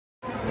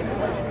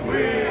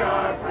We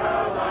are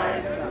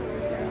pro-life.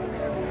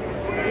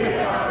 We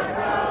are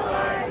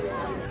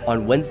pro-life.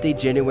 On Wednesday,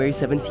 January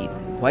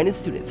 17th, Aquinas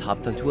students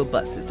hopped onto a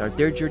bus to start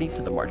their journey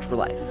to the March for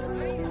Life.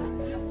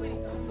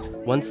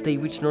 Once they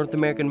reached North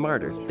American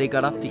Martyrs, they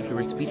got off to hear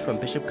a speech from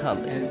Bishop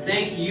Conley. And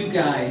thank you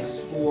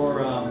guys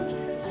for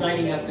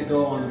signing up to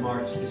go on the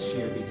march this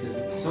year because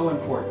it's so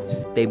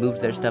important. They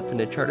moved their stuff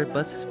into chartered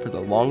buses for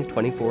the long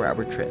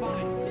 24-hour trip.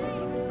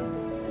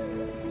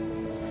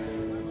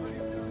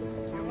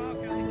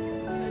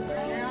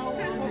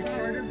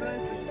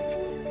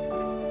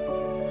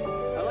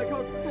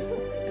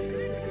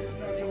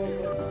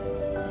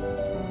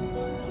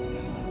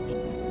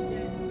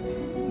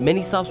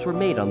 Many stops were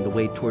made on the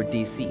way toward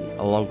DC,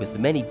 along with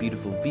many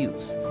beautiful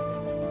views.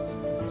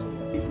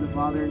 Peace to the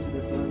Father, and to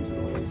the Son, and to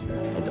the Holy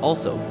Spirit. And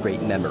also great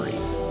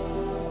memories.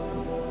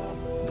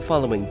 The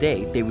following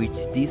day, they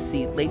reached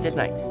DC late at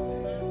night,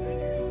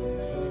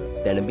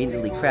 then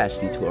immediately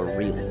crashed into a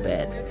real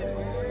bed.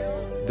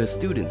 The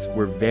students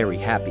were very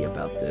happy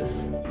about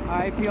this.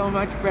 I feel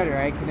much better.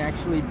 I can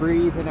actually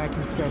breathe and I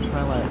can stretch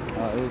my legs.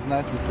 It was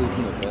nice to sleep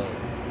in the bed.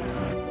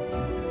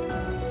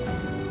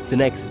 The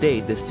next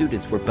day, the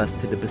students were bused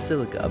to the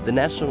Basilica of the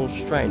National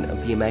Shrine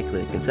of the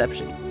Immaculate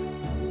Conception.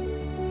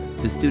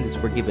 The students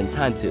were given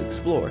time to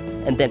explore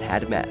and then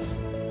had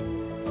Mass.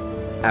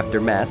 After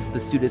Mass, the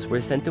students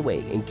were sent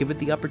away and given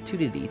the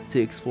opportunity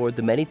to explore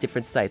the many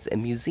different sites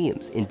and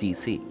museums in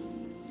DC.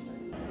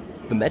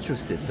 The metro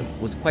system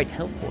was quite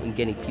helpful in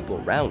getting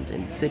people around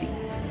in the city.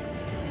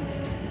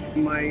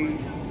 My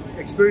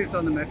experience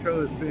on the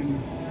metro has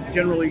been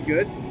generally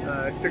good.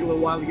 It took a little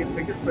while to get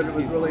tickets, but it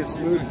was really a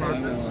smooth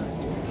process.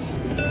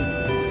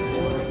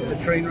 The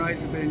train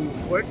rides have been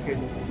quick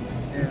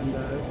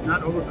and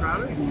not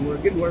overcrowded, and we're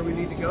getting where we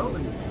need to go,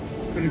 and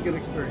it's been a good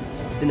experience.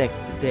 The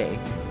next day,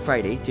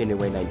 Friday,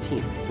 January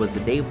 19th, was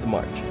the day of the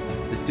march.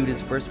 The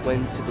students first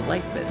went to the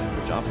Life Fest,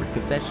 which offered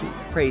confessions,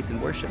 praise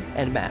and worship,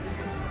 and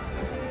Mass.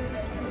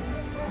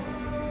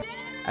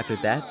 After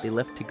that, they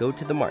left to go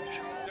to the march.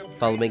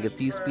 Following a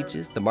few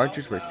speeches, the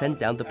marchers were sent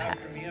down the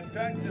paths.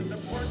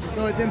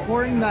 So it's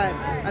important that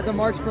at the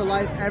March for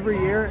Life every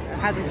year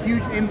has a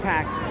huge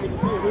impact.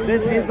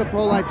 This is the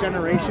pro-life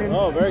generation.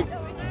 Oh, very.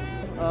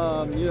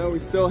 You know, we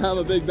still have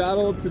a big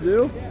battle to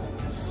do.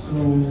 So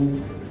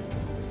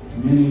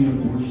many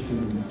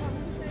abortions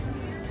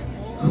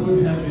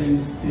could have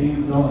been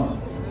staved off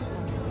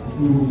if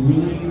we were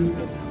willing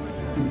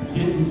to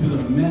get into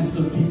the mess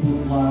of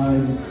people's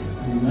lives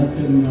and let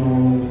them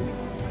know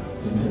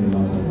that they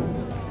love them.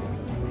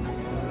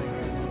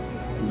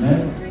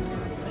 Let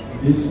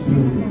this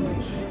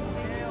pilgrimage,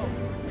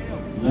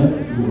 let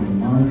your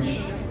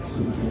march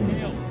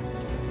today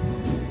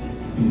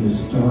be the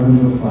start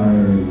of a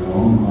fire in your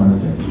own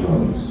heart that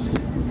grows.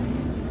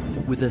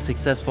 With a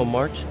successful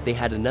march, they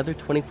had another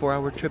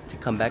 24-hour trip to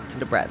come back to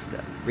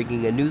Nebraska,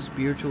 bringing a new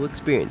spiritual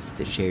experience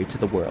to share to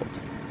the world.